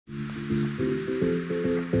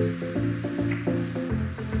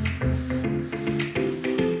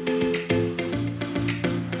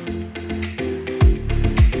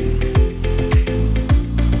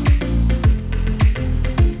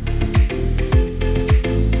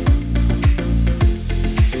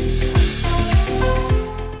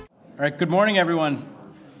All right, good morning, everyone.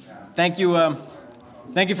 Thank you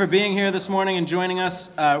for being here this morning and joining us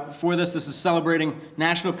for this. This is celebrating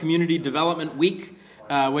National Community Development Week,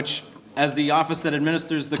 which, as the office that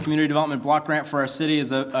administers the Community Development Block Grant for our city,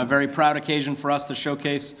 is a very proud occasion for us to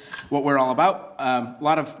showcase what we're all about. A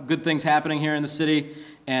lot of good things happening here in the city,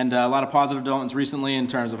 and a lot of positive developments recently in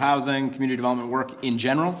terms of housing, community development work in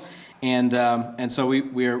general. And so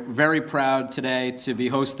we are very proud today to be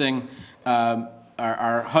hosting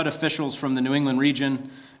our HUD officials from the New England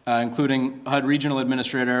region, including HUD Regional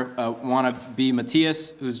Administrator Juana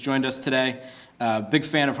Matias, who's joined us today. Big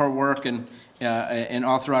fan of her work and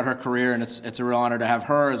all throughout her career, and it's a real honor to have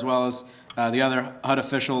her as well as the other HUD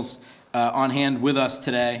officials on hand with us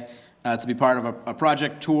today to be part of a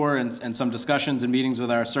project tour and some discussions and meetings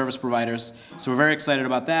with our service providers. So we're very excited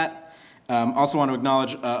about that. Also want to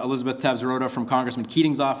acknowledge Elizabeth Tabs-Rota from Congressman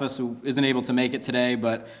Keating's office, who isn't able to make it today,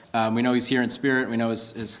 but we know he's here in spirit. We know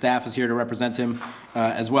his staff is here to represent him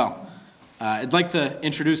as well. I'd like to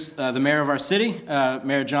introduce the mayor of our city,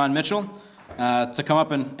 Mayor Jon Mitchell, to come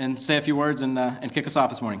up and say a few words and kick us off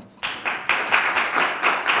this morning.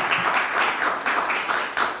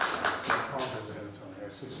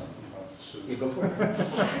 Go for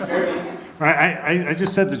it. I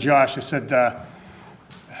just said to Josh, I said,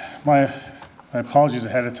 my apologies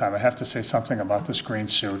ahead of time. I have to say something about this green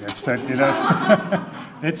suit. It's that, you know,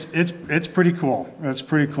 it's pretty cool. It's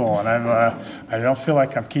pretty cool, and I don't feel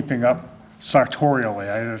like I'm keeping up sartorially.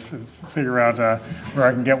 I have to figure out where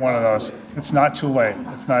I can get one of those. It's not too late.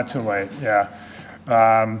 It's not too late. Yeah.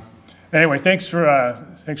 Anyway, thanks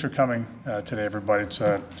for coming today, everybody. It's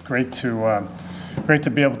great to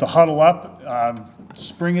be able to huddle up.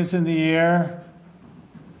 Spring is in the air.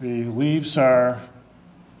 The leaves are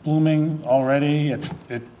blooming already.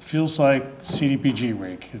 It feels like CDBG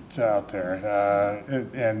week. It's out there,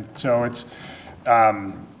 and so it's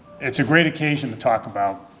a great occasion to talk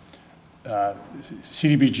about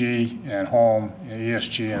CDBG and home, and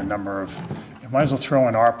ESG, and a number of. You might as well throw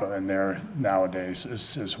in ARPA in there nowadays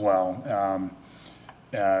as well,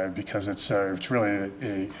 because it's really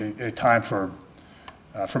a time for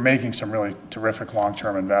making some really terrific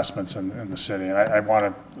long-term investments in the city. And I want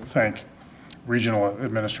to thank Regional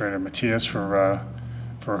Administrator Matias for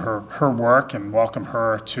her work and welcome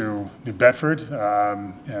her to New Bedford.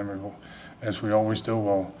 And we will, as we always do,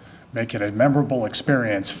 we'll make it a memorable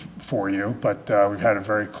experience for you. But we've had a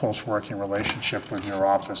very close working relationship with your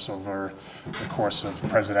office over the course of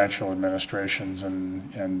presidential administrations,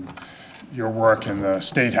 and your work in the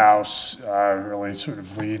State House really sort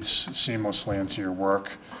of leads seamlessly into your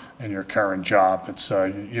work in your current job. It's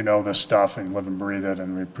you know this stuff and you live and breathe it,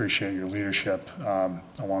 and we appreciate your leadership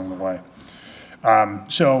along the way.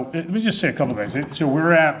 So let me just say a couple of things. So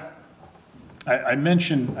we're at, I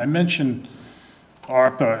mentioned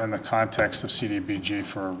ARPA in the context of CDBG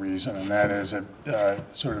for a reason, and that is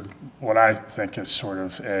sort of what I think is sort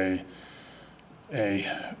of a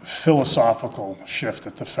philosophical shift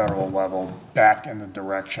at the federal level back in the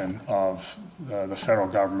direction of the federal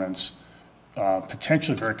government's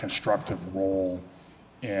potentially very constructive role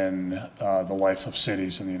in the life of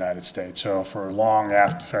cities in the United States. So for long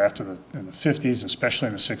after in the 50s, especially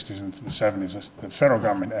in the 60s and the 70s, the federal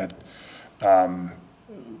government had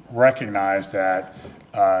recognized that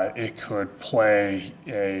it could play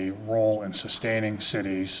a role in sustaining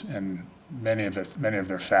cities in many of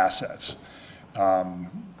their facets,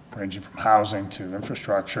 ranging from housing to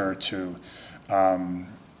infrastructure to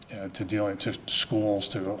dealing to schools,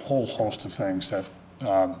 to a whole host of things that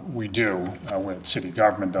we do, what city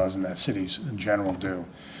government does, and that cities in general do.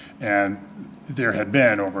 And there had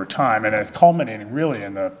been over time, and it culminating really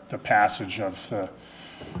in the passage of the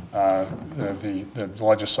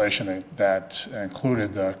legislation that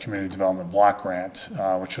included the Community Development Block Grant,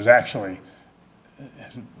 which was actually,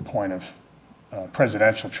 as a point of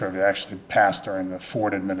presidential trivia, actually passed during the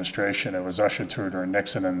Ford administration. It was ushered through during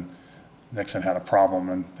Nixon, and Nixon had a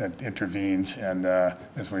problem and intervened, and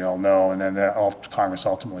as we all know, and then Congress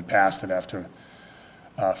ultimately passed it after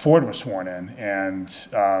Ford was sworn in. And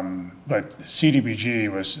but CDBG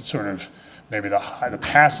was sort of maybe the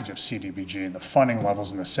passage of CDBG and the funding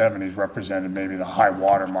levels in the 70s represented maybe the high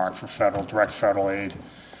watermark for direct federal aid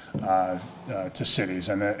to cities,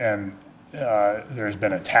 and there's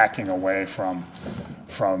been a tacking away from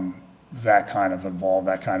that kind of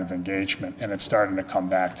that kind of engagement, and it's starting to come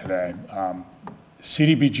back today.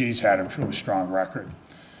 CDBG's had a really strong record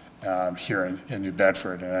here in New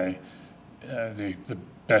Bedford, and the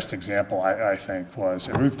best example I think was,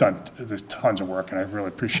 and we've done tons of work, and I really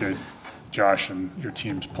appreciate Josh and your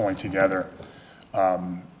teams pulling together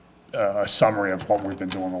a summary of what we've been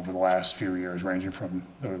doing over the last few years, ranging from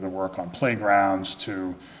the work on playgrounds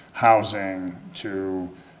to housing to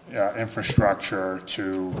infrastructure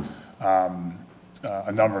to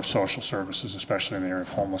a number of social services, especially in the area of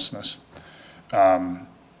homelessness.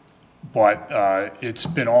 But it's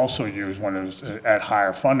been also used when it was at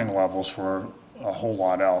higher funding levels for a whole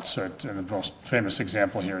lot else. And the most famous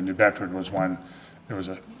example here in New Bedford was when there was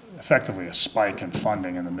effectively a spike in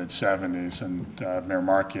funding in the mid-'70s, and Mayor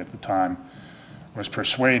Markey at the time was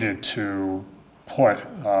persuaded to put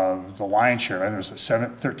the lion's share, and there was a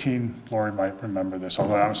 13, Lori might remember this,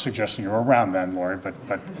 although I'm suggesting you were around then, Lori, but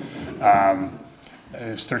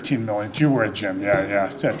it was 13 million. You were at Jim, yeah.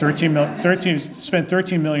 Spent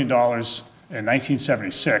 $13 million in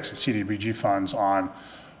 1976 in CDBG funds on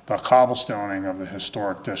the cobblestoning of the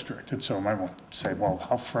historic district. And so you might want to say, well,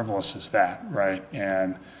 how frivolous is that, right?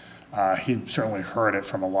 And he certainly heard it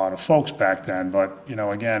from a lot of folks back then. But, you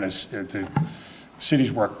know, again, the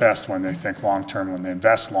cities work best when they think long-term, when they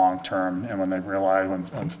invest long-term, and when they realize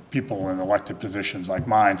when people in elected positions like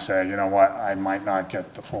mine say, you know what, I might not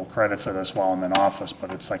get the full credit for this while I'm in office,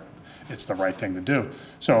 but it's like, it's the right thing to do.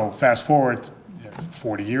 So fast forward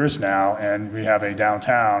 40 years now, and we have a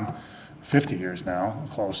downtown, 50 years now,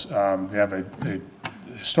 close, we have a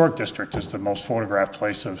historic district is the most photographed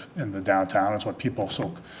place in the downtown. It's what people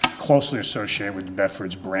so closely associate with New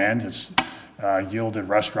Bedford's brand. It's yielded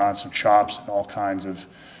restaurants and shops and all kinds of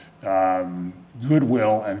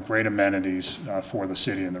goodwill and great amenities for the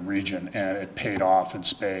city and the region, and it paid off in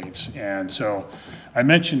spades. And so I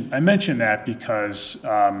mentioned that because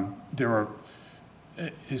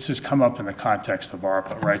this has come up in the context of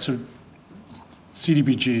ARPA, right? So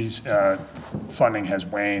CDBG's funding has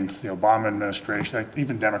waned. The Obama administration,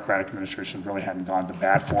 even Democratic administrations really hadn't gone to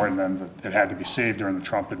bat for it, and then it had to be saved during the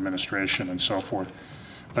Trump administration and so forth.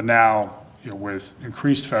 But now, you know, with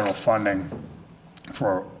increased federal funding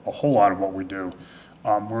for a whole lot of what we do,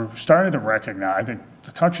 we're starting to recognize, I think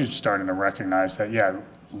the country's starting to recognize that, yeah,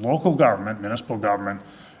 local government, municipal government,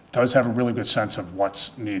 does have a really good sense of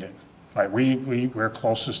what's needed. Right? We're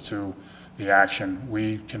closest to the action.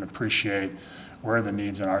 We can appreciate where the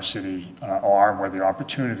needs in our city are, where the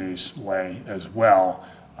opportunities lay as well.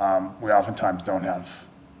 We oftentimes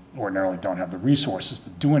ordinarily don't have the resources to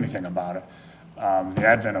do anything about it. The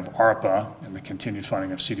advent of ARPA and the continued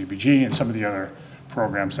funding of CDBG and some of the other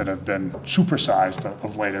programs that have been supersized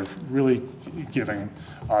of late are really giving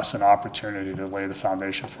us an opportunity to lay the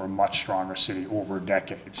foundation for a much stronger city over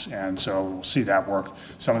decades. And so we'll see that work.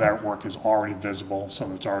 Some of that work is already visible, some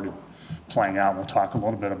of it's already playing out. We'll talk a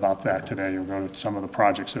little bit about that today. You'll go to some of the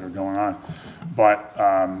projects that are going on.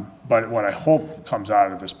 But what I hope comes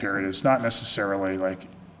out of this period is not necessarily like,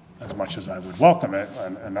 as much as I would welcome it,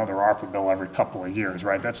 another ARPA bill every couple of years,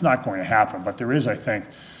 right? That's not going to happen. But there is, I think,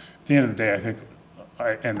 at the end of the day, I think,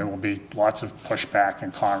 and there will be lots of pushback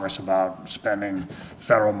in Congress about spending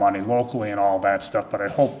federal money locally and all that stuff. But I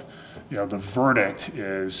hope, you know, the verdict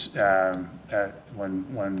is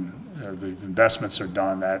when the investments are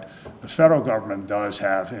done, that the federal government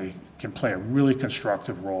can play a really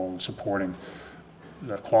constructive role in supporting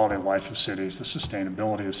the quality of life of cities, the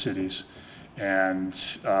sustainability of cities. And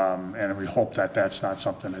we hope that that's not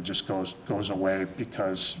something that just goes away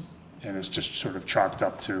and is just sort of chalked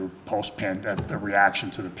up to a reaction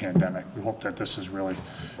to the pandemic. We hope that this has really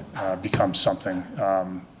become something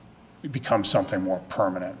more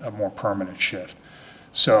permanent, a more permanent shift.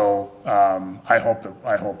 So I hope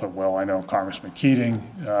it will. I know Congressman Keating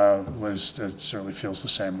certainly feels the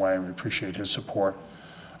same way. We appreciate his support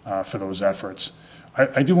for those efforts.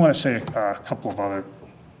 I do want to say a couple of other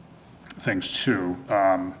things too.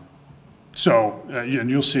 And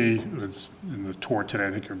you'll see in the tour today,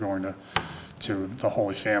 I think you're going to the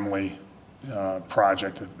Holy Family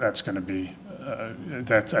project. That's going to be,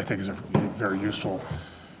 that I think is a very useful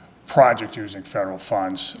project using federal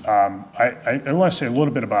funds. I want to say a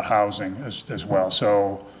little bit about housing as well.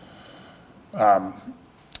 So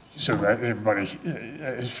everybody,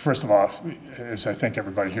 first of all, as I think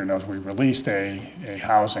everybody here knows, we released a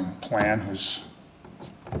housing plan who's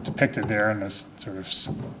depicted there and is sort of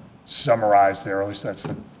summarized there, or at least that's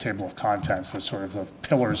the table of contents, that's sort of the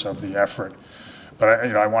pillars of the effort. But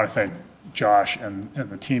I want to thank Josh and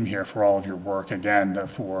the team here for all of your work, again,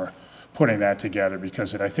 for putting that together,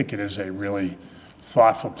 because I think it is a really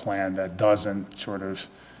thoughtful plan that doesn't sort of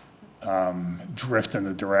drift in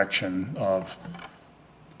the direction of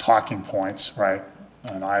talking points, right,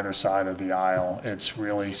 on either side of the aisle. It's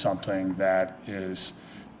really something that is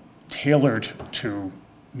tailored to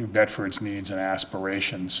New Bedford's needs and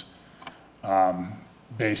aspirations,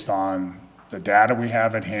 based on the data we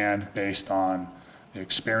have at hand, based on the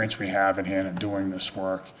experience we have in hand in doing this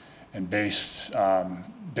work, and based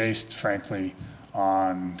frankly,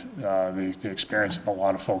 on the experience of a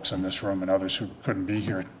lot of folks in this room and others who couldn't be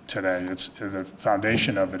here today. The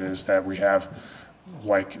foundation of it is that we have,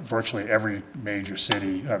 like virtually every major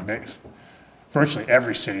city, virtually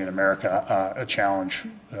every city in America, a challenge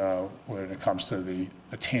when it comes to the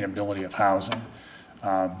attainability of housing.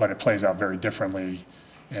 But it plays out very differently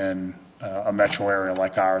in a metro area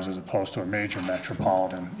like ours as opposed to a major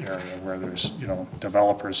metropolitan area where there's,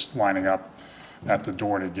 developers lining up at the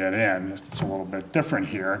door to get in. It's a little bit different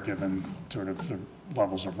here given sort of the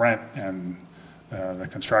levels of rent and the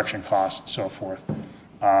construction costs and so forth,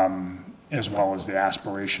 as well as the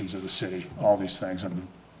aspirations of the city, all these things, and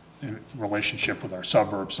in relationship with our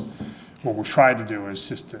suburbs. What we've tried to do is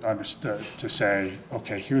just to say,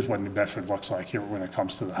 okay, here's what New Bedford looks like here when it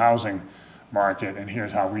comes to the housing market, and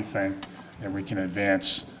here's how we think that we can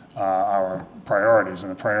advance our priorities.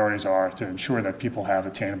 And the priorities are to ensure that people have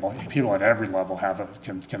attainable, people at every level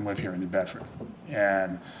can live here in New Bedford.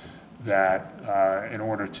 And that in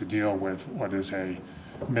order to deal with what is a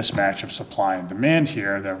mismatch of supply and demand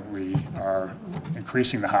here, that we are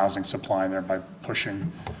increasing the housing supply and thereby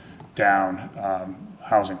pushing down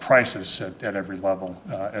housing prices at every level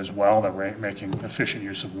as well, that we're making efficient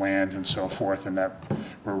use of land and so forth, and that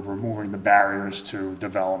we're removing the barriers to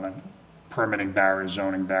development, permitting barriers,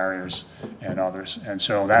 zoning barriers, and others. And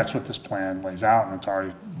so that's what this plan lays out, and it's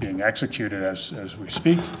already being executed as we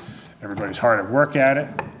speak. Everybody's hard at work at it.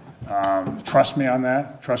 Trust me on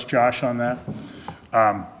that. Trust Josh on that.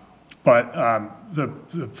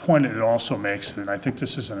 The point it also makes, and I think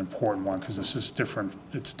this is an important one because this is different,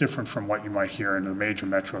 it's different from what you might hear in the major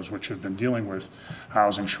metros, which have been dealing with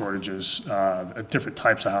housing shortages, different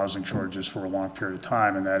types of housing shortages for a long period of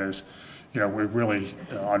time, and that is, it really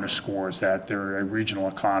underscores that a regional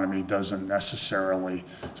economy doesn't necessarily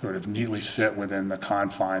sort of neatly fit within the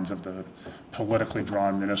confines of the politically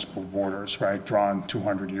drawn municipal borders, right, drawn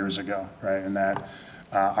 200 years ago, right, and that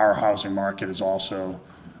our housing market is also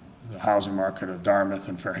the housing market of Dartmouth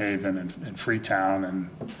and Fairhaven and Freetown and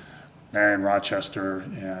Marion, Rochester,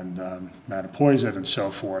 and Mattapoisett and so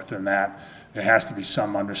forth, and that there has to be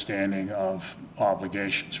some understanding of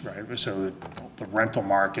obligations, right? So the rental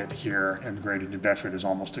market here in Greater New Bedford is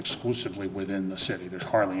almost exclusively within the city. There's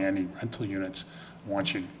hardly any rental units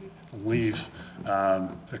once you leave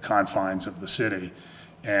the confines of the city,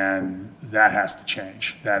 and that has to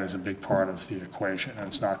change. That is a big part of the equation, and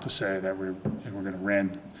it's not to say that we're going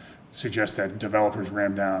to suggest that developers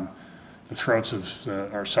ram down the throats of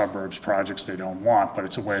our suburbs projects they don't want, but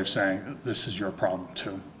it's a way of saying this is your problem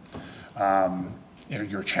too,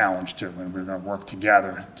 your challenge too, and we're going to work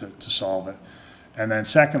together to solve it. And then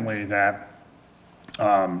secondly, that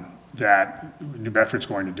New Bedford's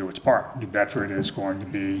going to do its part. New Bedford is going to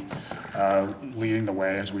be leading the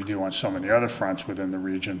way, as we do on so many other fronts within the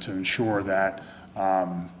region, to ensure that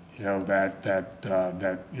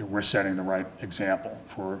we're setting the right example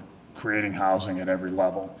for creating housing at every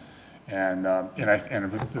level. And the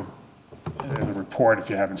report, if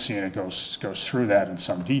you haven't seen it, goes through that in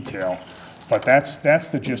some detail. But that's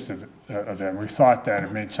the gist of it. And we thought that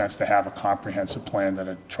it made sense to have a comprehensive plan that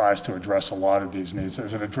it tries to address a lot of these needs.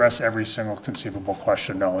 Does it address every single conceivable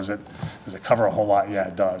question? No. Does it cover a whole lot? Yeah,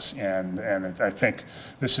 it does. And I think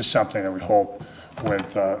this is something that we hope,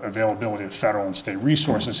 with availability of federal and state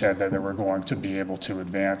resources, that we're going to be able to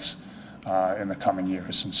advance in the coming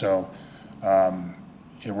years. And so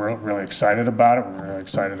we're really excited about it. We're really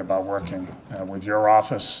excited about working with your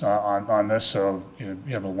office on this, so you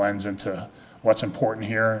have a lens into what's important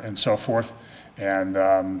here and so forth. And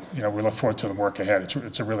we look forward to the work ahead.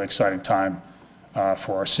 It's a really exciting time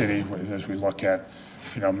for our city as we look at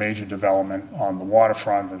major development on the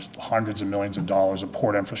waterfront. There's hundreds of millions of dollars of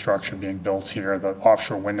port infrastructure being built here. The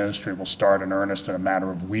offshore wind industry will start in earnest in a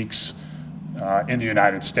matter of weeks in the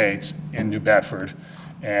United States, in New Bedford.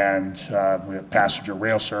 And we have passenger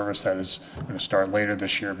rail service that is going to start later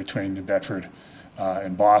this year between New Bedford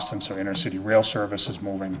and Boston. So intercity rail service is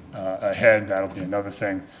moving ahead. That'll be another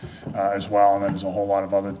thing as well. And then there's a whole lot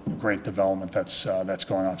of other great development that's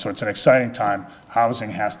going on. So it's an exciting time.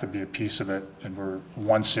 Housing has to be a piece of it, and we're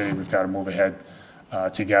one city. We've got to move ahead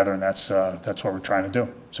together, and that's what we're trying to do.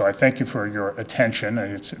 So I thank you for your attention.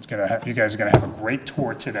 You guys are going to have a great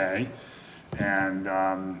tour today. And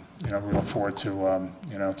we look forward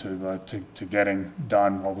to getting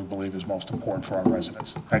done what we believe is most important for our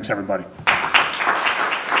residents. Thanks, everybody.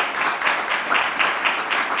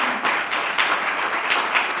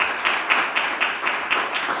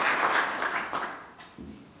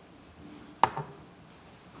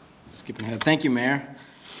 Skipping ahead. Thank you, Mayor.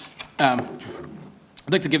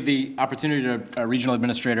 I'd like to give the opportunity to Regional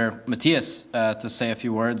Administrator Matias to say a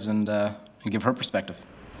few words and give her perspective.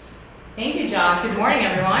 Thank you, Josh. Good morning,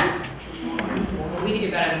 everyone. Well, we can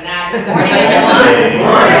do better than that. Good morning, everyone. Good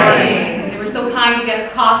morning. They were so kind to get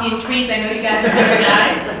us coffee and treats. I know you guys are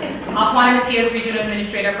energized. Juana Matias, Regional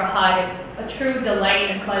Administrator for HUD. It's a true delight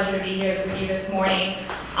and pleasure to be here with you this morning.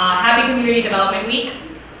 Happy Community Development Week.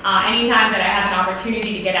 Anytime that I have an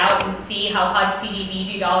opportunity to get out and see how HUD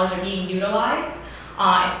CDBG dollars are being utilized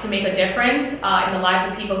to make a difference in the lives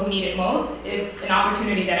of people who need it most, it's an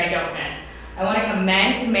opportunity that I don't miss. I want to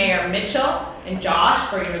commend Mayor Mitchell and Josh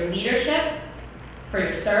for your leadership, for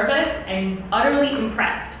your service, and utterly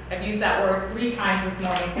impressed. I've used that word 3 times this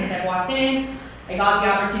morning since I walked in. I got the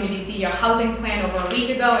opportunity to see your housing plan over a week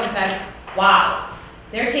ago and said, wow,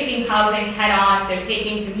 they're taking housing head on, they're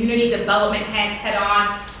taking community development head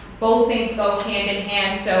on. Both things go hand in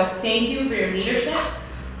hand, so thank you for your leadership.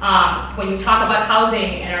 When you talk about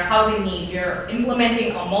housing and our housing needs, you're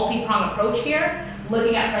implementing a multi-pronged approach here,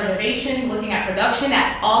 looking at preservation, looking at production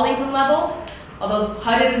at all income levels. Although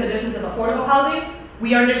HUD is in the business of affordable housing,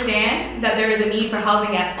 we understand that there is a need for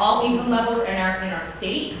housing at all income levels in our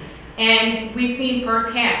state. And we've seen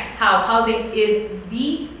firsthand how housing is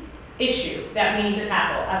the issue that we need to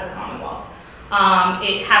tackle as a Commonwealth.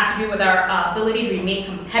 It has to do with our ability to remain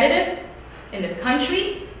competitive in this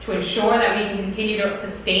country, to ensure that we can continue to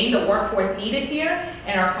sustain the workforce needed here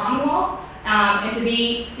in our Commonwealth, and to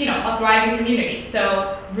be, a thriving community.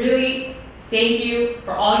 So really, thank you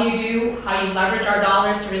for all you do, how you leverage our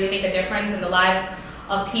dollars to really make a difference in the lives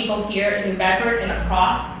of people here in New Bedford and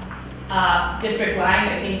across district lines.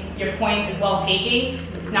 I think your point is well taken.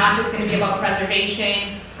 It's not just going to be about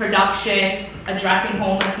preservation, production, addressing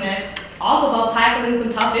homelessness. It's also about tackling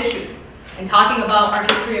some tough issues and talking about our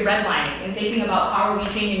history of redlining and thinking about how are we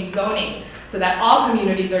changing zoning so that all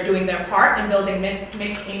communities are doing their part in building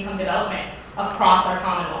mixed income development across our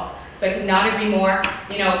Commonwealth. So I could not agree more.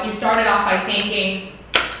 You started off by thanking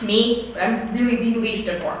me, but I'm really the least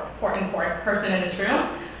important person in this room.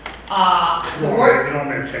 You don't want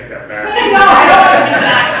me to take that back. No,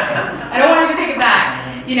 I don't want to take it back.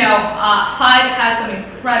 I don't want you to take it back. HUD has some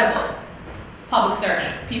incredible public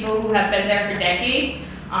servants, people who have been there for decades.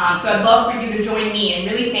 So I'd love for you to join me in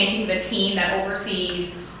really thanking the team that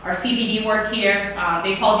oversees our CPD work here.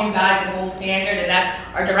 They called you guys the gold standard, and that's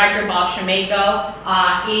our director, Bob Shemako,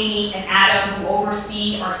 Amy and Adam, who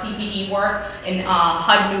oversee our CPD work in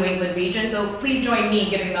HUD New England region. So please join me in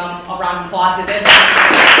giving them a round of applause.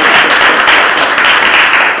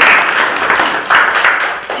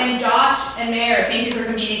 And Josh and Mayor, thank you for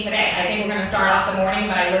convening today. I think we're going to start off the morning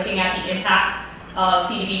by looking at the impact of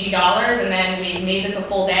CDBG dollars, and then we made this a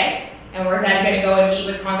full day, and we're then going to go and meet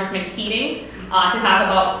with Congressman Keating to talk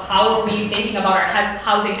about how are we thinking about our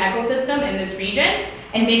housing ecosystem in this region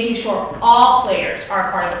and making sure all players are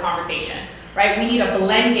part of the conversation, right? We need a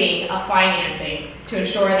blending of financing to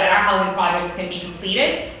ensure that our housing projects can be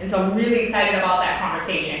completed, and so I'm really excited about that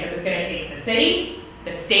conversation because it's going to take the city,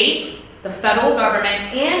 the state, the federal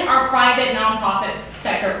government, and our private nonprofit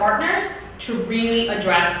sector partners to really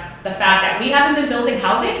address the fact that we haven't been building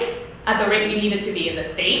housing at the rate we need it to be in the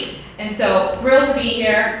state. And so thrilled to be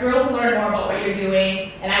here, thrilled to learn more about what you're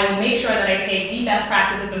doing, and I will make sure that I take the best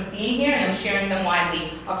practices I'm seeing here and I'm sharing them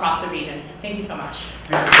widely across the region. Thank you so much.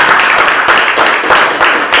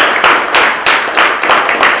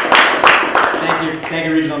 Thank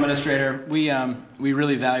you, Regional Administrator. We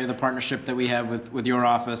really value the partnership that we have with your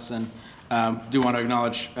office, and do want to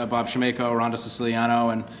acknowledge Bob Shemako, Rhonda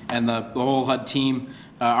Siciliano, and the whole HUD team.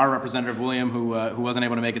 Our representative, William, who wasn't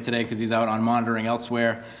able to make it today because he's out on monitoring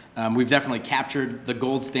elsewhere. We've definitely captured the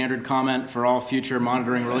gold standard comment for all future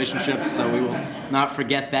monitoring relationships, so we will not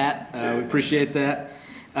forget that. We appreciate that.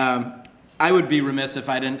 I would be remiss if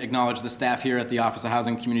I didn't acknowledge the staff here at the Office of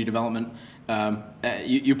Housing and Community Development.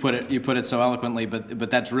 You put it so eloquently,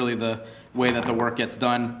 but that's really the way that the work gets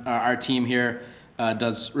done. Our team here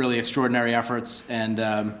does really extraordinary efforts,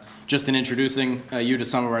 and just in introducing you to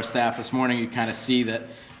some of our staff this morning, you kind of see that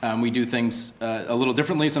we do things a little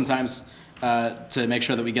differently sometimes to make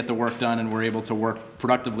sure that we get the work done and we're able to work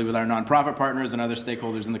productively with our nonprofit partners and other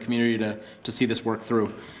stakeholders in the community to see this work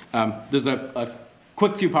through. There's a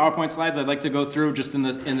quick few PowerPoint slides I'd like to go through just in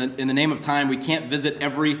the name of time. We can't visit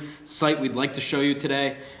every site we'd like to show you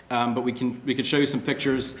today, but we could show you some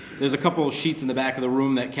pictures. There's a couple of sheets in the back of the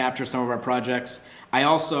room that capture some of our projects. I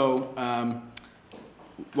also,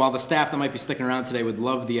 while the staff that might be sticking around today would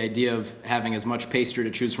love the idea of having as much pastry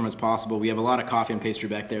to choose from as possible, we have a lot of coffee and pastry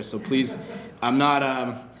back there, so please, I'm not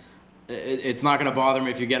it's not going to bother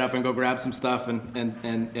me if you get up and go grab some stuff and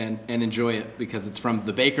enjoy it, because it's from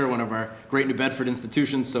the Baker, one of our great New Bedford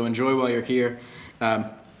institutions, so enjoy while you're here.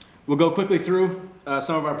 We'll go quickly through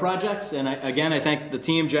some of our projects, and I thank the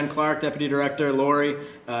team, Jen Clark, Deputy Director, Lori,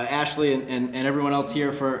 Ashley, and everyone else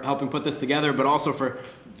here for helping put this together, but also for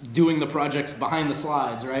doing the projects behind the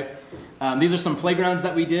slides, right? These are some playgrounds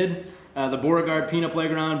that we did. The Beauregard Pina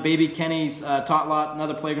Playground, Baby Kenny's Tot Lot,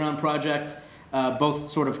 another playground project, both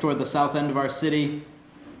sort of toward the south end of our city.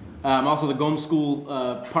 Also the Gomes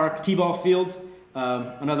School Park T-ball field,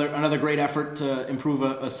 another great effort to improve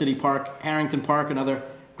a city park. Harrington Park, another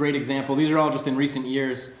great example. These are all just in recent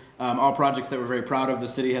years, all projects that we're very proud of. The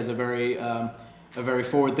city has a very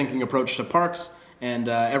forward-thinking approach to parks, and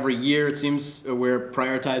every year it seems we're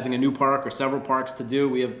prioritizing a new park or several parks to do.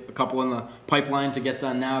 We have a couple in the pipeline to get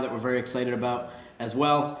done now that we're very excited about as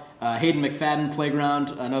well. Hayden McFadden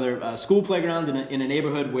Playground, another school playground in a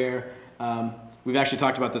neighborhood where we've actually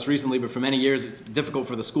talked about this recently, but for many years it's difficult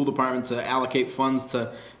for the school department to allocate funds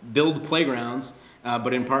to build playgrounds.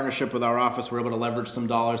 But in partnership with our office, we're able to leverage some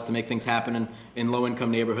dollars to make things happen in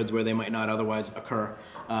low-income neighborhoods where they might not otherwise occur.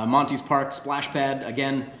 Monty's Park Splash Pad,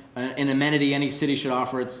 again, an amenity any city should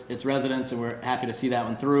offer its residents, and we're happy to see that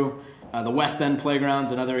one through. The West End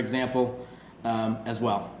Playground's another example as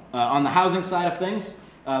well. On the housing side of things,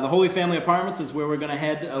 the Holy Family Apartments is where we're going to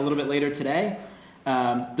head a little bit later today.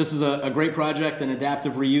 This is a great project, an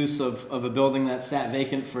adaptive reuse of a building that sat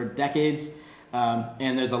vacant for decades.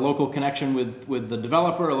 And there's a local connection with the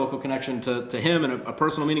developer, a local connection to him, and a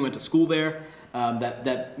personal meaning. Went to school there.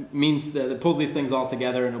 That means that pulls these things all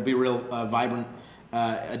together, and it'll be a real vibrant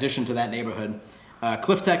addition to that neighborhood.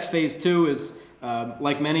 Cliff Tech's Phase 2 is,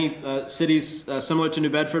 like many cities similar to New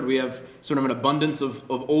Bedford, we have sort of an abundance of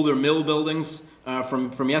older mill buildings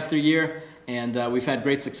from yesteryear, and we've had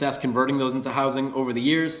great success converting those into housing over the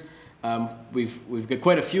years. We've got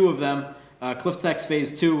quite a few of them. Cliff Tech's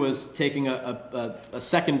Phase 2 was taking a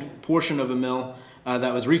second portion of a mill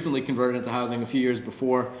that was recently converted into housing a few years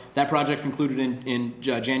before. That project concluded in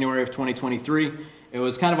January of 2023. It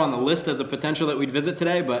was kind of on the list as a potential that we'd visit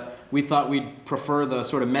today, but we thought we'd prefer the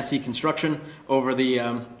sort of messy construction over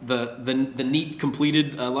the neat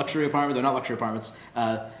completed luxury apartments. They're not luxury apartments,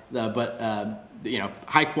 but you know,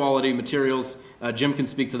 high quality materials. Jim can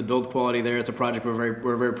speak to the build quality there. It's a project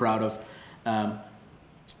we're very proud of.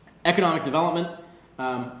 Economic development.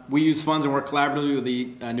 We use funds and work collaboratively with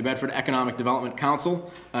the New Bedford Economic Development Council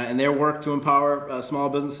and their work to empower small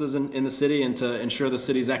businesses in the city and to ensure the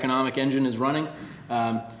city's economic engine is running.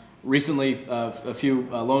 Recently, a few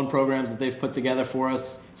loan programs that they've put together for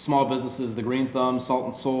us, small businesses, the Green Thumb, Salt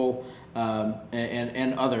and Soul,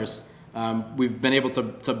 and others. We've been able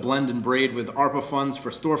to blend and braid with ARPA funds for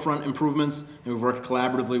storefront improvements, and we've worked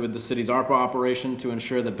collaboratively with the city's ARPA operation to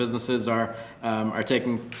ensure that businesses are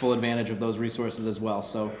taking full advantage of those resources as well.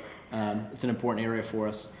 So it's an important area for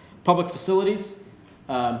us. Public facilities.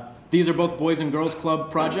 These are both Boys and Girls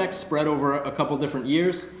Club projects spread over a couple different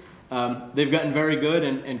years. They've gotten very good,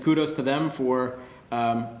 and kudos to them for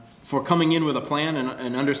coming in with a plan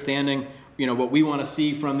and understanding, you know, what we want to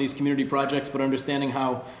see from these community projects, but understanding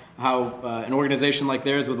how an organization like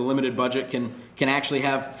theirs with a limited budget can actually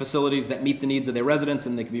have facilities that meet the needs of their residents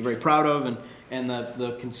and they can be very proud of, and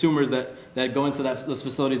the consumers that go into those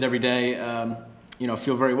facilities every day you know,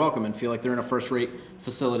 feel very welcome and feel like they're in a first-rate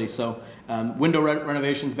facility. So window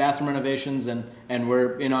renovations, bathroom renovations, and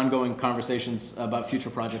we're in ongoing conversations about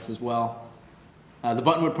future projects as well. The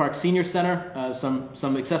Buttonwood Park Senior Center,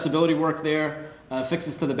 some accessibility work there,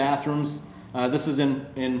 fixes to the bathrooms. This is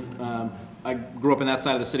I grew up in that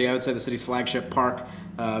side of the city. I would say the city's flagship park.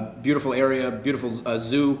 Beautiful area, beautiful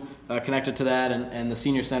zoo connected to that, and the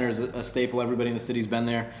senior center is a staple. Everybody in the city's been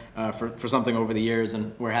there for something over the years,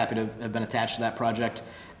 and we're happy to have been attached to that project.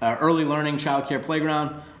 Early learning child care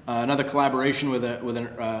playground, another collaboration with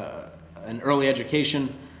an early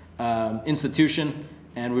education institution,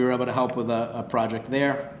 and we were able to help with a project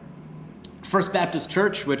there. First Baptist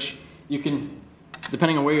Church, which you can,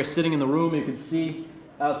 depending on where you're sitting in the room, you can see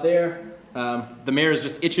out there. The mayor is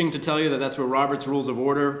just itching to tell you that that's where Robert's Rules of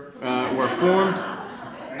Order were formed.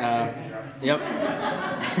 Yep.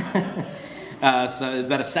 So is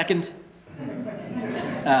that a second?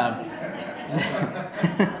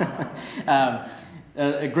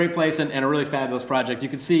 A great place and a really fabulous project. You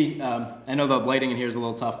can see, I know the lighting in here is a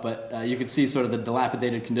little tough, but you can see sort of the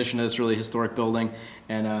dilapidated condition of this really historic building.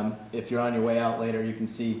 And if you're on your way out later, you can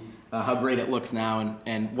see how great it looks now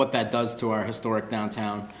and what that does to our historic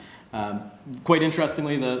downtown. Quite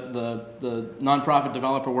interestingly, the nonprofit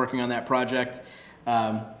developer working on that project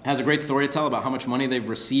has a great story to tell about how much money they've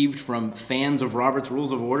received from fans of Robert's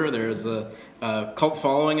Rules of Order. There's a cult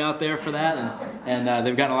following out there for that, and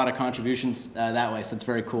they've gotten a lot of contributions that way, so it's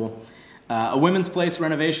very cool. A Women's Place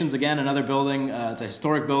renovations, again, another building. It's a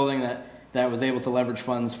historic building that was able to leverage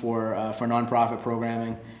funds for nonprofit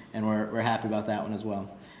programming, and we're happy about that one as well.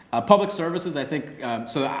 Public services, I think,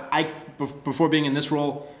 before being in this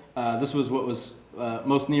role, this was what was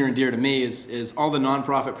most near and dear to me is all the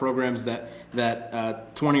nonprofit programs that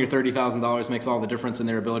 $20,000 or $30,000 makes all the difference in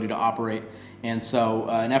their ability to operate. And so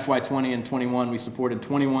in FY20 and 21, we supported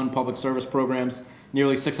 21 public service programs,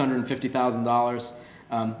 nearly $650,000.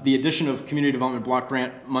 The addition of community development block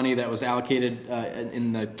grant money that was allocated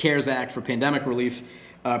in the CARES Act for pandemic relief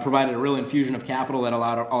provided a real infusion of capital that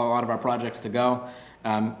allowed a lot of our projects to go.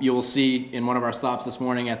 You will see in one of our stops this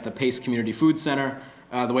morning at the Pace Community Food Center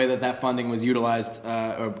the way that funding was utilized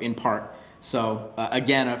in part. So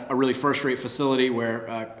again, a really first-rate facility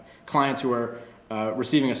where clients who are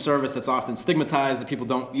receiving a service that's often stigmatized, that people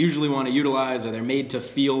don't usually want to utilize, or they're made to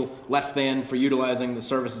feel less than for utilizing the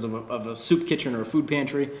services of a soup kitchen or a food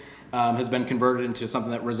pantry, has been converted into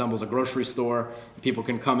something that resembles a grocery store. People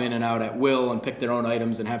can come in and out at will and pick their own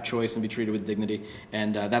items and have choice and be treated with dignity,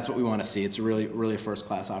 and that's what we want to see. It's a really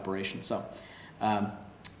first-class operation. So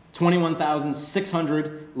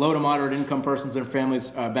 21,600 low to moderate income persons and families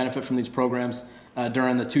benefit from these programs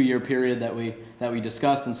during the 2-year period that we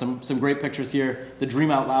discussed, and some great pictures here. The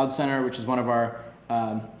Dream Out Loud Center, which is one of our,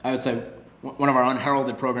 I would say, one of our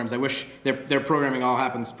unheralded programs. I wish their programming all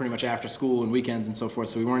happens pretty much after school and weekends and so forth,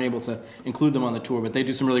 so we weren't able to include them on the tour, but they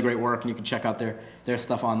do some really great work, and you can check out their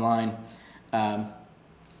stuff online.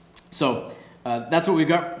 So that's what we've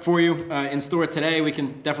got for you in store today. We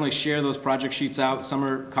can definitely share those project sheets out. Some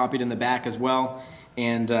are copied in the back as well,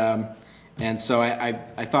 and so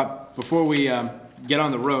I thought before we get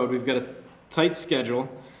on the road, we've got a tight schedule.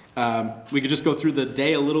 We could just go through the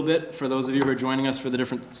day a little bit for those of you who are joining us for the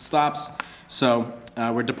different stops. So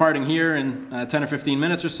we're departing here in 10 or 15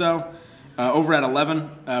 minutes or so. Over at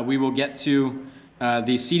 11, we will get to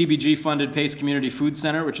the CDBG-funded Pace Community Food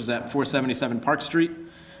Center, which is at 477 Park Street.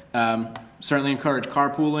 Certainly encourage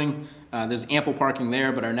carpooling. There's ample parking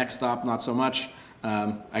there, but our next stop, not so much.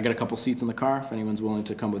 I got a couple seats in the car if anyone's willing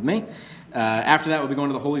to come with me. After that, we'll be going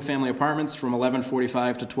to the Holy Family Apartments from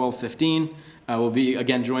 11:45 to 12:15. We'll be,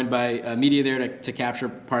 again, joined by media there to capture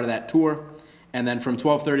part of that tour. And then from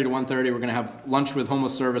 12:30 to 1:30, we're going to have lunch with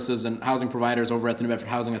homeless services and housing providers over at the New Bedford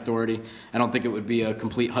Housing Authority. I don't think it would be a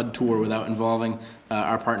complete HUD tour without involving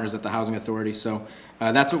our partners at the Housing Authority. So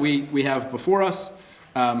that's what we have before us.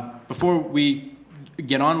 Before we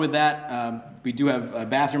get on with that, we do have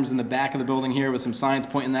bathrooms in the back of the building here with some signs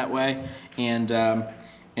pointing that way. And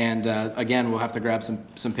again, we'll have to grab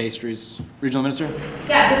some pastries. Regional Minister?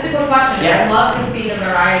 Yeah, just a quick question. Yeah. I'd love to see the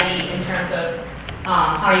variety in terms of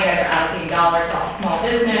how you guys are allocating dollars to small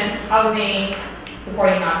business, housing,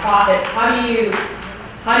 supporting nonprofits. How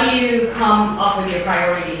do you come up with your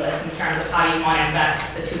priority list in terms of how you want to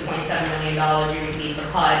invest the $2.7 million you receive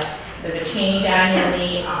from HUD? Does it change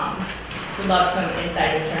annually? We'd love some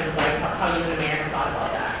insight in terms of like how you and the mayor have thought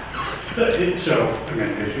about that. So, I mean,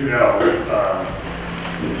 as you know,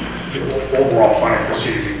 the overall funding for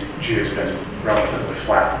CDBG has been relatively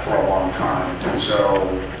flat for a long time, and so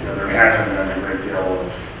there hasn't been a great deal of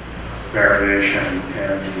variation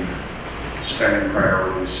in spending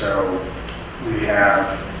priorities. So we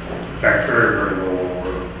have, in fact, very little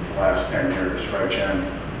over the last 10 years, right, Jen?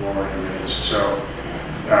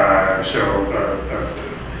 A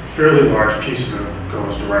fairly large piece of it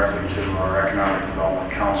goes directly to our Economic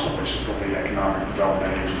Development Council, which is the lead economic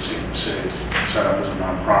development agency in the city. It's set up as a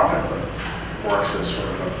nonprofit, but works as sort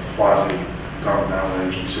of a quasi-governmental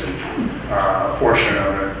agency. A portion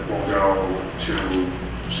of it will go to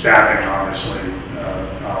staffing, obviously,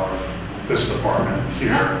 this department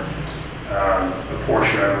here. A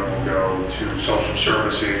portion of it will go to social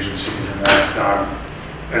service agencies, and that's done.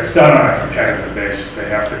 It's done on a competitive basis. They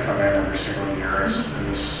have to come in every single year, and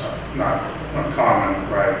this is not uncommon,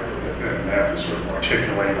 right? And they have to sort of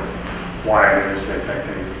articulate why it is they think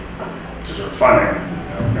they deserve funding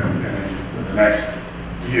in the next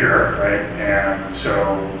year, right? And so,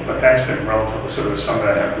 but that's been relatively, so there's some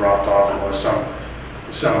that have dropped off the list,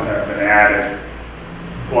 some have been added,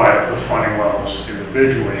 but the funding levels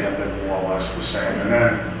individually have been more or less the same. And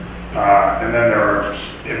then there are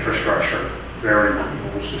infrastructure, very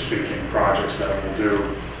loosely speaking, projects that we'll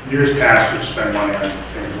do. Years past, we've spent money on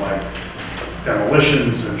things like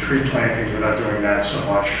demolitions and tree plantings. We're not doing that so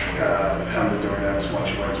much. Haven't been doing that as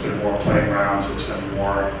much. It's been more playgrounds. It's been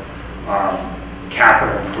more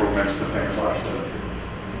capital improvements to things like the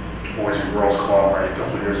Boys and Girls Club, right? A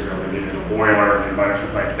couple of years ago, they needed a boiler, and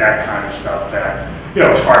like that kind of stuff that,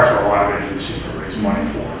 it's hard for a lot of agencies to raise money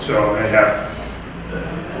for it. So they have,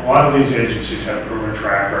 a lot of these agencies have proven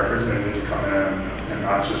track records, and they need to come in and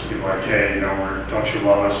not just be like, hey, don't you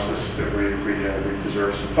love us? We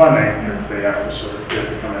deserve some funding. If they have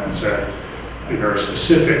to come in and say, be very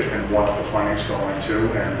specific in what the funding's going to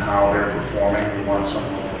and how they're performing. We want some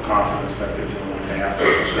level of confidence that they're doing what they have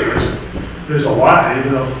to. So there's a lot,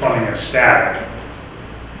 even though funding is static,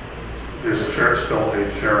 there's still a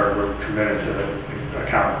fair, we're committed to the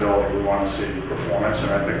accountability. We want to see performance,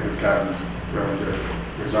 and I think we've gotten really good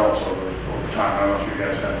results over time. I don't know if you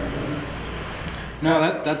guys have anything. No,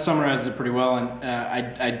 that summarizes it pretty well, and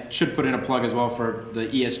I should put in a plug as well for the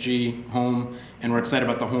ESG home, and we're excited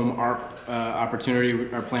about the home ARP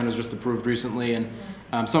opportunity. Our plan was just approved recently, and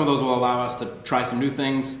some of those will allow us to try some new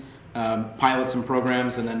things, pilot some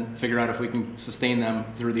programs, and then figure out if we can sustain them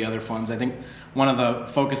through the other funds. I think one of the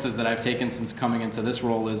focuses that I've taken since coming into this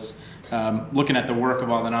role is looking at the work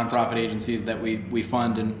of all the nonprofit agencies that we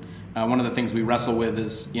fund, and one of the things we wrestle with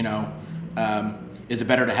is, is it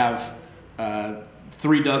better to have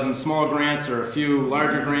 3 dozen small grants or a few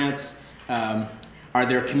larger grants? Are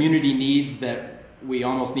there community needs that we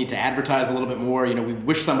almost need to advertise a little bit more? We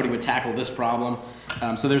wish somebody would tackle this problem.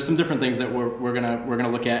 So there's some different things that we're gonna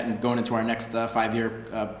look at and going into our next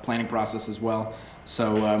 5-year planning process as well.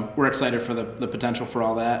 So we're excited for the potential for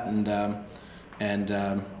all that, and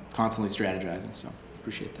constantly strategizing. So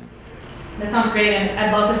appreciate that. That sounds great, and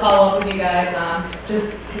I'd love to follow up with you guys,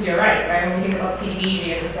 just because you're right? When we think about CDBG,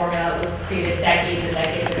 it's a formula that was created decades and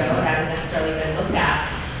decades ago. It hasn't necessarily been looked at.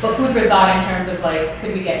 But food for thought in terms of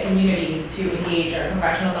could we get communities to engage our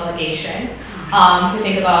congressional delegation to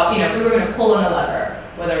think about, if we were going to pull in a lever,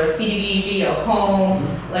 whether it was CDBG or home,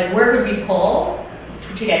 where could we pull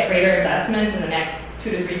to get greater investments in the next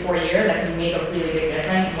 2 to 3, 4 years that can make a really big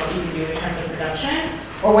difference in what you can do in terms of production,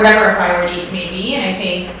 or whatever a priority may be. And I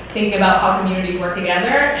think thinking about how communities work together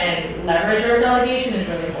and leverage our delegation is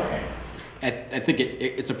really important. I think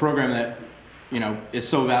it's a program that is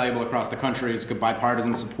so valuable across the country. It's good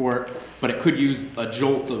bipartisan support, but it could use a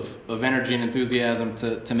jolt of energy and enthusiasm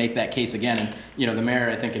to make that case again. And the mayor,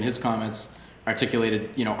 I think, in his comments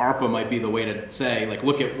articulated, ARPA might be the way to say,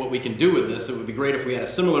 look at what we can do with this. It would be great if we had a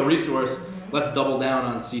similar resource. Let's double down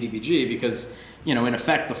on CDBG, because in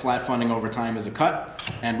effect, the flat funding over time is a cut.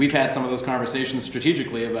 And we've had some of those conversations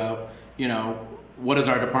strategically about, what does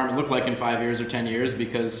our department look like in 5 years or 10 years,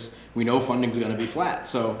 because we know funding is going to be flat.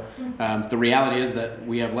 So the reality is that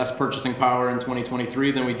we have less purchasing power in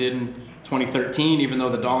 2023 than we did in 2013. Even though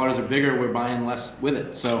the dollars are bigger, we're buying less with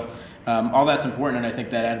it. So all that's important, and I think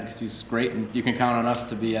that advocacy is great, and you can count on us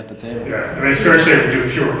to be at the table. Yeah, it's fair to say we do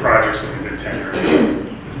fewer projects than we did 10 years ago.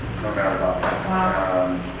 No doubt about that.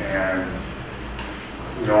 Wow. And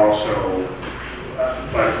we also,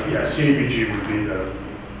 CDBG would be the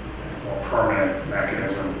more permanent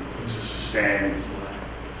mechanism to sustain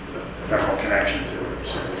the federal connection to it,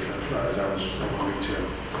 so as I was alluding to.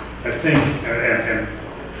 I think, and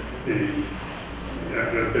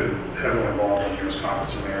I've been heavily involved in the U.S.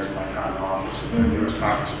 Conference of Mayors in my time in office, and the U.S.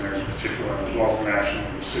 Conference of Mayors in particular, as well as the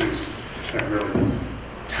national cities, have really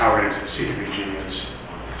touted CDBG as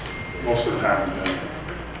most of the time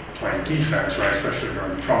playing defense, right? Especially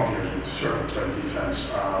during the Trump years, we certainly played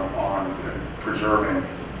defense on preserving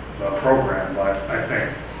the program. But I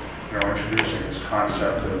think, introducing this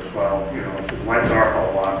concept of, if we liked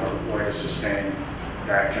ARPA a lot, the way to sustain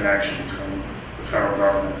that connection between the federal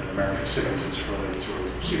government and American cities is really through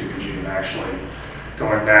CDBG, and actually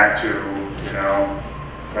going back to,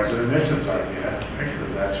 President Nixon's idea,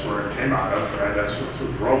 because that's where it came out of, right? That's what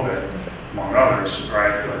drove it, among others,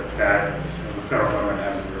 right? But that the federal government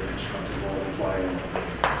has a very constructive role to play, and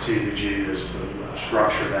CDBG is the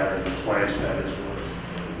structure that is in place that has worked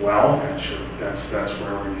well, and that's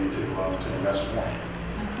where we need to invest more.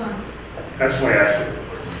 Excellent. That's the way I see it.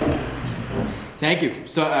 Thank you.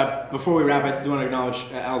 So before we wrap, I do want to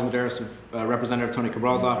acknowledge Al's Medeiros of Representative Tony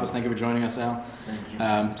Cabral's office. Thank you for joining us, Al. Thank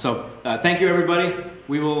you. Thank you, everybody.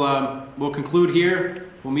 We will we'll conclude here.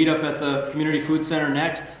 We'll meet up at the Community Food Center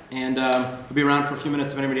next, and we'll be around for a few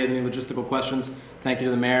minutes if anybody has any logistical questions. Thank you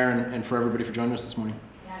to the mayor and for everybody for joining us this morning.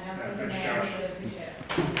 Yeah, no, thank you, Mayor. I really appreciate it.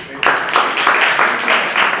 Thank you.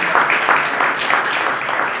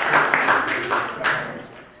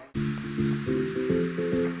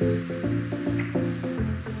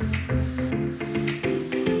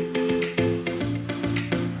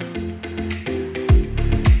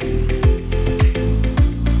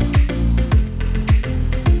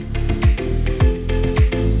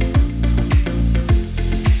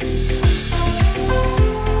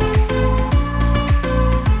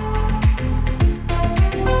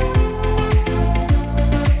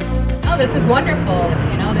 wonderful.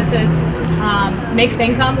 You know, this is mixed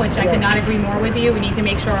income, which I could not agree more with you. We need to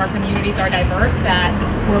make sure our communities are diverse, that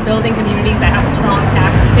we're building communities that have a strong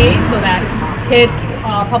tax base so that kids,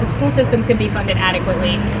 public school systems can be funded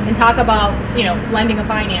adequately. And talk about, you know, blending of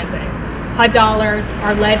financing. HUD dollars,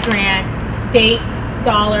 our lead grant, state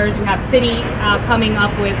dollars, you have city coming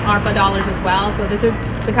up with ARPA dollars as well. So this is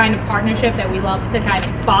the kind of partnership that we love to kind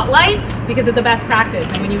of spotlight because it's a best practice.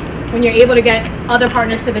 And when you're able to get other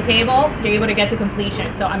partners to the table, you're able to get to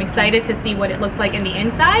completion. So I'm excited to see what it looks like in the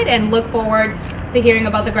inside and look forward to hearing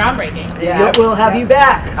about the groundbreaking. Yeah, we'll have you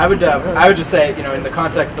back. I would just say, you know, in the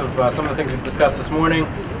context of some of the things we've discussed this morning,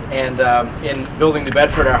 and in building New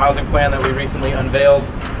Bedford, our housing plan that we recently unveiled,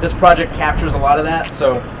 this project captures a lot of that.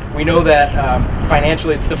 So we know that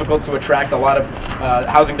financially it's difficult to attract a lot of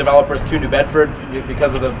housing developers to New Bedford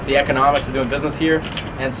because of the economics of doing business here.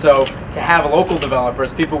 And so to have local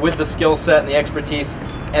developers, people with the skill set and the expertise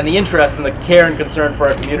and the interest and the care and concern for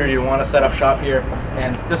our community to want to set up shop here.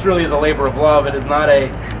 And this really is a labor of love. It is not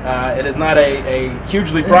a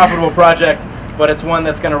hugely profitable project, but it's one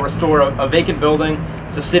that's going to restore a vacant building.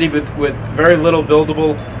 It's a city with very little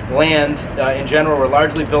buildable land in general. We're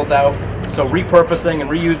largely built out. So repurposing and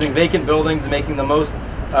reusing vacant buildings and making the most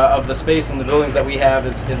of the space and the buildings that we have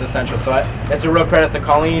is essential. So it's a real credit to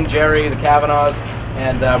Colleen, Jerry, the Kavanaughs,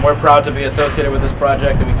 and we're proud to be associated with this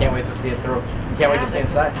project, and we can't wait to see it through. We can't wait to see it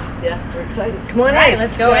inside. Yeah, we're excited. Come on in. Right,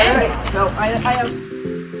 let's go in. Right. So I have...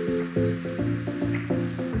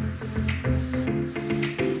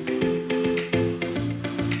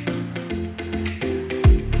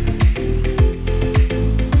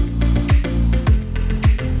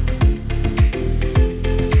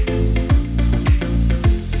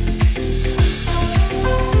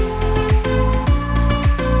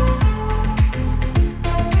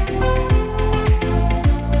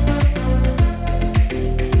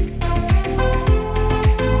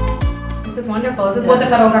 Wonderful. This is what the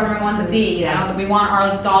federal government wants to see. You know, we want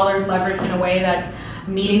our dollars leveraged in a way that's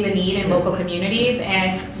meeting the need in local communities,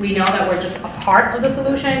 and we know that we're just a part of the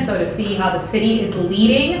solution. So to see how the city is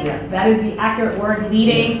leading, that is the accurate word,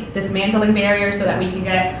 leading, dismantling barriers so that we can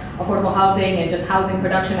get affordable housing and just housing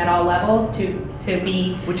production at all levels to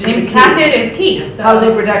be impacted is key. So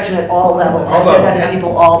housing production at all levels. All I say levels. that to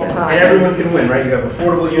people all the time. And everyone can win, right? You have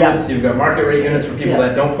affordable units, you've got market rate units for people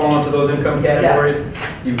that don't fall into those income categories.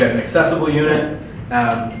 You've got an accessible unit.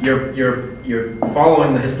 You're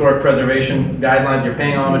following the historic preservation guidelines. You're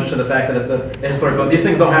paying homage to the fact that it's a historic building. These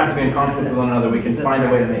things don't have to be in conflict with one another. We can find a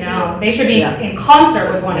way to make it work. They should be in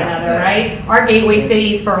concert with one another, right? Our gateway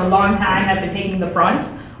cities for a long time have been taking the brunt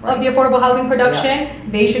of the affordable housing production.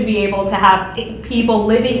 They should be able to have people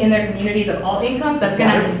living in their communities of all incomes. That's going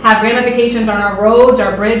to have ramifications on our roads,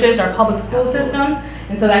 our bridges, our public school systems.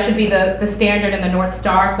 And so that should be the standard and the North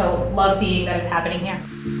Star. So love seeing that it's happening here.